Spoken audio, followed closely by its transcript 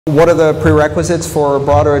What are the prerequisites for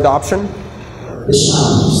broader adoption? The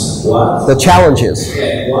challenges. What? The challenges.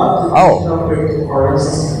 Yeah. What? Oh.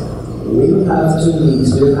 We will have to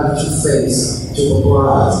meet, we will have to face to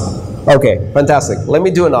popularize. Okay, fantastic. Let me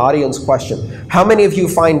do an audience question. How many of you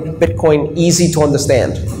find Bitcoin easy to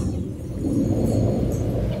understand?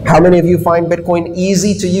 How many of you find Bitcoin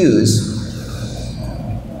easy to use?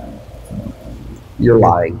 You're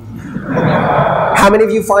lying. How many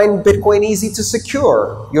of you find Bitcoin easy to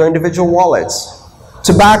secure your individual wallets,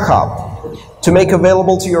 to back up, to make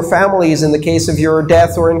available to your families in the case of your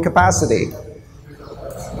death or incapacity?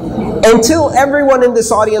 Until everyone in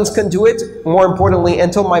this audience can do it, more importantly,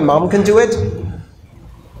 until my mom can do it,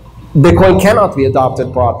 Bitcoin cannot be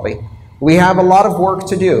adopted broadly. We have a lot of work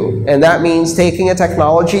to do, and that means taking a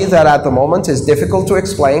technology that at the moment is difficult to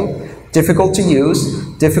explain, difficult to use,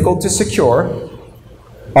 difficult to secure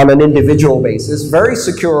on an individual basis, very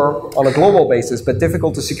secure on a global basis, but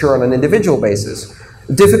difficult to secure on an individual basis,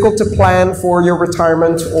 difficult to plan for your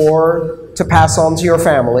retirement or to pass on to your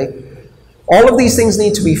family. All of these things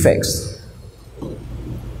need to be fixed.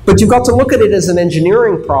 But you've got to look at it as an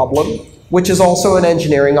engineering problem, which is also an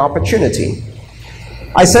engineering opportunity.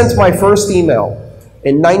 I sent my first email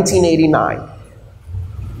in 1989.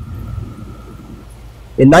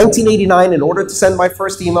 In 1989, in order to send my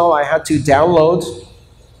first email, I had to download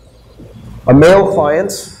a mail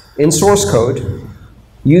client in source code,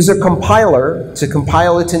 use a compiler to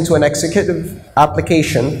compile it into an executive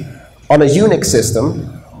application on a Unix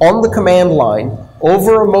system, on the command line,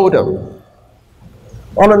 over a modem,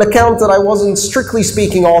 on an account that I wasn't strictly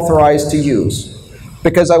speaking authorized to use,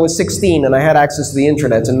 because I was 16 and I had access to the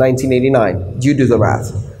internet in 1989. You do the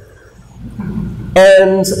math.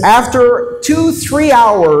 And after 2-3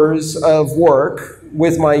 hours of work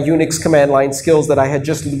with my Unix command line skills that I had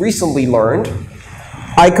just recently learned,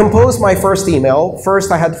 I composed my first email.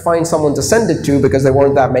 First, I had to find someone to send it to because there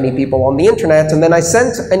weren't that many people on the internet. And then I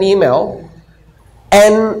sent an email.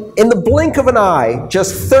 And in the blink of an eye,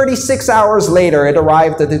 just 36 hours later, it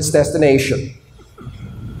arrived at its destination.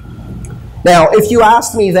 Now, if you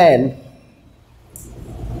asked me then,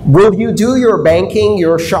 will you do your banking,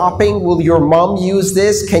 your shopping? Will your mom use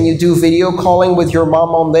this? Can you do video calling with your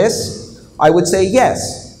mom on this? I would say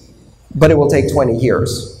yes, but it will take 20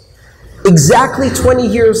 years. Exactly 20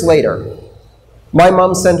 years later, my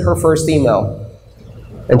mom sent her first email,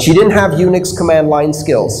 and she didn't have Unix command line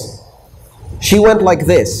skills. She went like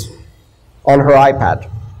this on her iPad.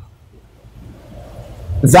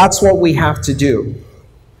 That's what we have to do.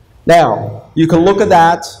 Now, you can look at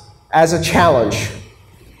that as a challenge.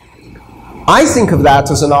 I think of that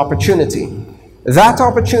as an opportunity. That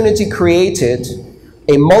opportunity created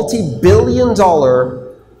a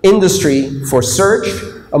multi-billion-dollar industry for search,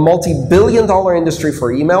 a multi-billion-dollar industry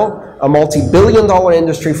for email, a multi-billion-dollar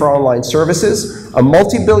industry for online services, a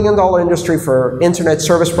multi-billion-dollar industry for internet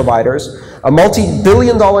service providers, a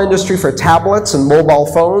multi-billion-dollar industry for tablets and mobile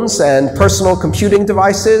phones and personal computing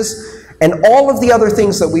devices, and all of the other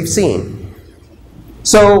things that we've seen.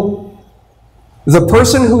 So the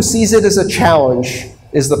person who sees it as a challenge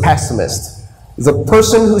is the pessimist. The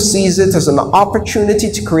person who sees it as an opportunity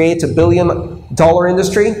to create a billion-dollar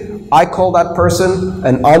industry, I call that person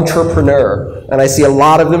an entrepreneur. And I see a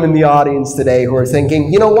lot of them in the audience today who are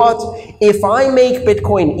thinking, you know what? If I make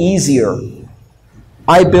Bitcoin easier,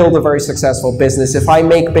 I build a very successful business. If I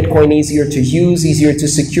make Bitcoin easier to use, easier to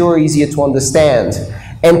secure, easier to understand,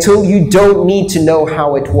 until you don't need to know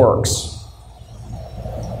how it works.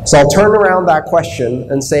 So I'll turn around that question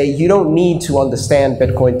and say, you don't need to understand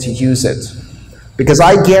Bitcoin to use it. Because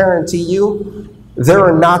I guarantee you, there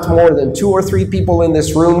are not more than 2 or 3 people in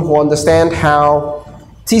this room who understand how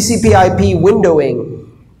TCP/IP windowing,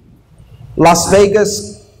 Las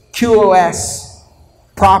Vegas QoS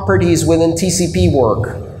properties within TCP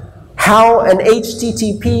work, how an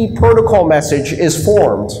HTTP protocol message is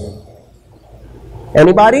formed.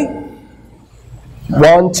 Anybody?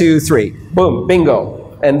 1, 2, 3. Boom,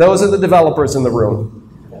 bingo. And those are the developers in the room.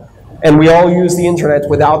 And we all use the internet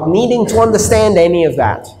without needing to understand any of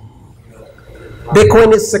that.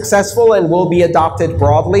 Bitcoin is successful and will be adopted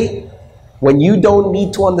broadly when you don't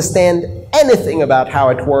need to understand anything about how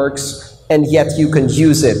it works, and yet you can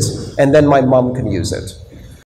use it, and then my mom can use it.